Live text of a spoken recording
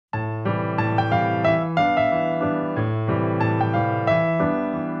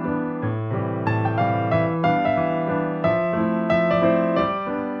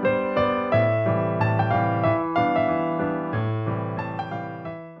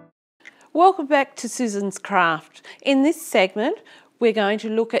Welcome back to Suzanne's Craft. In this segment, we're going to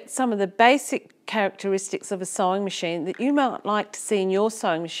look at some of the basic characteristics of a sewing machine that you might like to see in your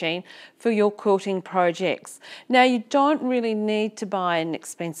sewing machine for your quilting projects. Now, you don't really need to buy an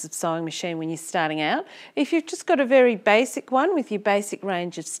expensive sewing machine when you're starting out. If you've just got a very basic one with your basic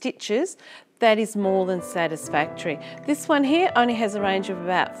range of stitches, that is more than satisfactory. This one here only has a range of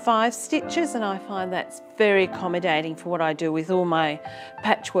about 5 stitches, and I find that's very accommodating for what I do with all my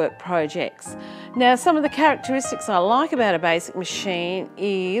patchwork projects. Now, some of the characteristics I like about a basic machine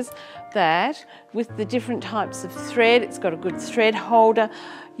is that with the different types of thread, it's got a good thread holder.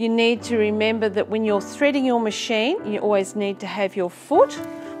 You need to remember that when you're threading your machine, you always need to have your foot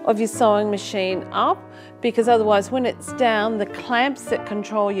of your sewing machine up, because otherwise when it's down, the clamps that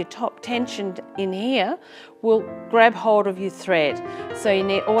control your top tension in here will grab hold of your thread. So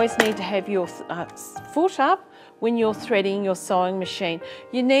you always need to have your foot up when you're threading your sewing machine.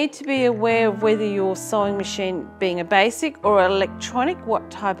 You need to be aware of whether your sewing machine being a basic or electronic, what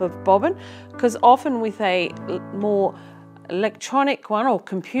type of bobbin, because often with a more electronic one or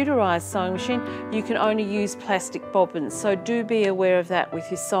computerized sewing machine, you can only use plastic bobbins. So do be aware of that with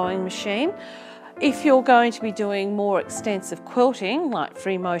your sewing machine. If you're going to be doing more extensive quilting, like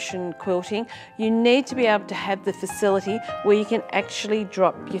free motion quilting, you need to be able to have the facility where you can actually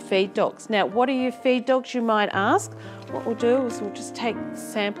drop your feed dogs. Now, what are your feed dogs, you might ask? What we'll do is we'll just take the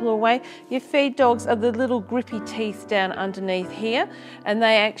sample away. Your feed dogs are the little grippy teeth down underneath here, and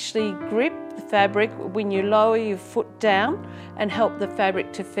they actually grip the fabric when you lower your foot down and help the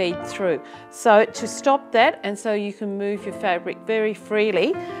fabric to feed through. So to stop that, and so you can move your fabric very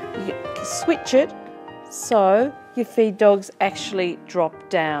freely, you switch it so your feed dogs actually drop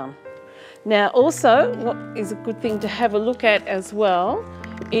down. Now also, what is a good thing to have a look at as well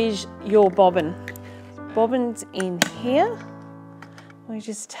is your bobbin. Bobbin's in here. We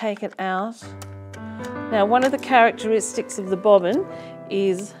just take it out. Now, one of the characteristics of the bobbin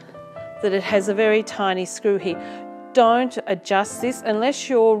is that it has a very tiny screw here. Don't adjust this unless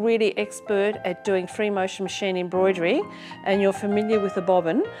you're really expert at doing free motion machine embroidery and you're familiar with the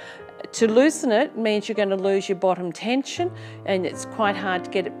bobbin. To loosen it means you're going to lose your bottom tension, and it's quite hard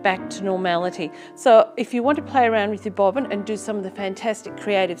to get it back to normality. So if you want to play around with your bobbin and do some of the fantastic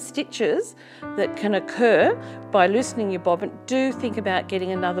creative stitches that can occur by loosening your bobbin, do think about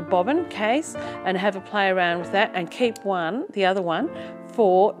getting another bobbin case and have a play around with that, and keep the other one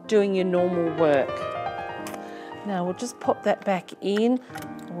for doing your normal work. Now we'll just pop that back in.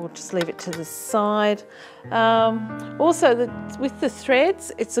 We'll just leave it to the side. Also, with the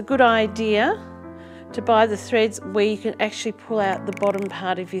threads, it's a good idea to buy the threads where you can actually pull out the bottom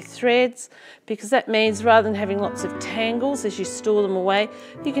part of your threads, because that means rather than having lots of tangles as you store them away,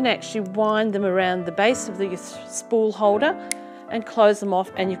 you can actually wind them around the base of the spool holder and close them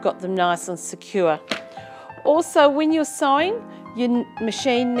off, and you've got them nice and secure. Also, when you're sewing your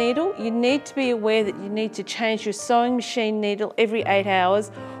machine needle, you need to be aware that you need to change your sewing machine needle every 8 hours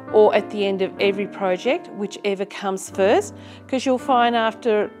or at the end of every project, whichever comes first, because you'll find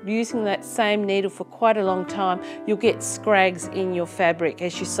after using that same needle for quite a long time, you'll get scrags in your fabric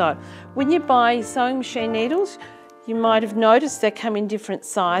as you sew. When you buy your sewing machine needles, you might have noticed they come in different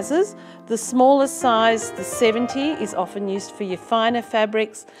sizes. The smallest size, the 70, is often used for your finer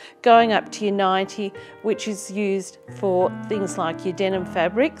fabrics, going up to your 90, which is used for things like your denim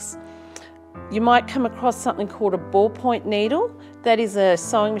fabrics. You might come across something called a ballpoint needle. That is a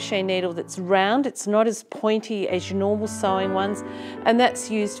sewing machine needle that's round. It's not as pointy as your normal sewing ones, and that's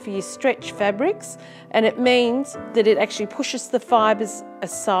used for your stretch fabrics, and it means that it actually pushes the fibres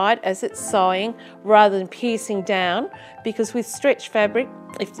aside as it's sewing rather than piercing down, because with stretch fabric,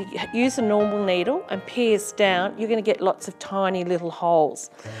 if you use a normal needle and pierce down, you're going to get lots of tiny little holes.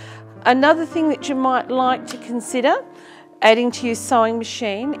 Another thing that you might like to consider adding to your sewing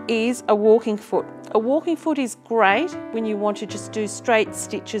machine is a walking foot. A walking foot is great when you want to just do straight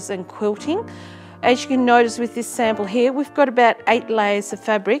stitches and quilting. As you can notice with this sample here, we've got about 8 layers of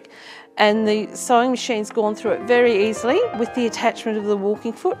fabric, and the sewing machine's gone through it very easily with the attachment of the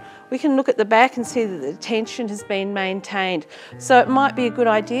walking foot. We can look at the back and see that the tension has been maintained. So it might be a good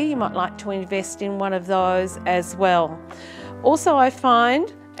idea, you might like to invest in one of those as well. Also, I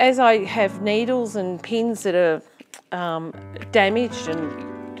find as I have needles and pins that are damaged and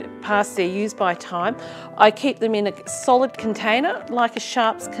past their use by time, I keep them in a solid container, like a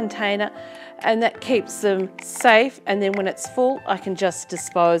Sharps container, and that keeps them safe, and then when it's full, I can just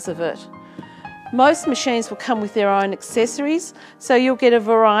dispose of it. Most machines will come with their own accessories, so you'll get a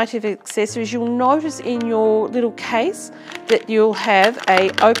variety of accessories. You'll notice in your little case that you'll have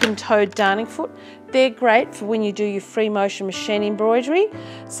a open-toed darning foot. They're great for when you do your free motion machine embroidery.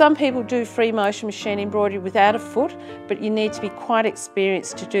 Some people do free motion machine embroidery without a foot, but you need to be quite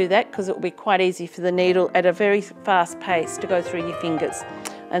experienced to do that because it will be quite easy for the needle at a very fast pace to go through your fingers.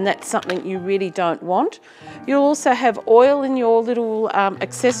 And that's something you really don't want. You'll also have oil in your little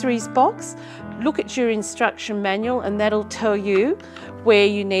accessories box. Look at your instruction manual and that'll tell you where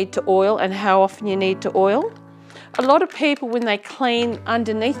you need to oil and how often you need to oil. A lot of people, when they clean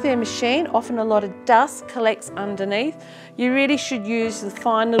underneath their machine, often a lot of dust collects underneath. You really should use the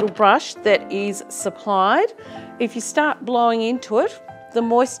fine little brush that is supplied. If you start blowing into it, the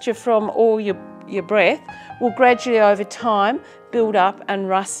moisture from all your breath will gradually over time build up and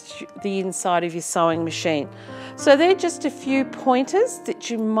rust the inside of your sewing machine. So they're just a few pointers that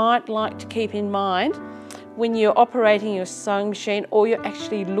you might like to keep in mind when you're operating your sewing machine or you're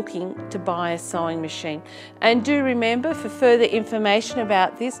actually looking to buy a sewing machine. And do remember, for further information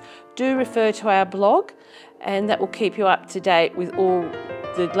about this, do refer to our blog, and that will keep you up to date with all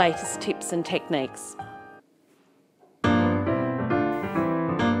the latest tips and techniques.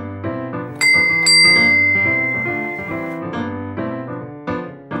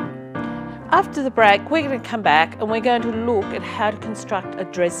 After the break, we're going to come back and we're going to look at how to construct a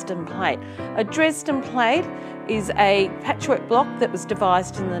Dresden plate. A Dresden plate is a patchwork block that was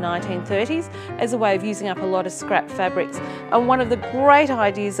devised in the 1930s as a way of using up a lot of scrap fabrics. And one of the great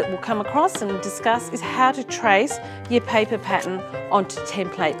ideas that we'll come across and discuss is how to trace your paper pattern onto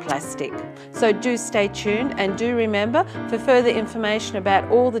template plastic. So do stay tuned, and do remember, for further information about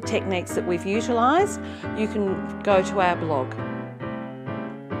all the techniques that we've utilised, you can go to our blog.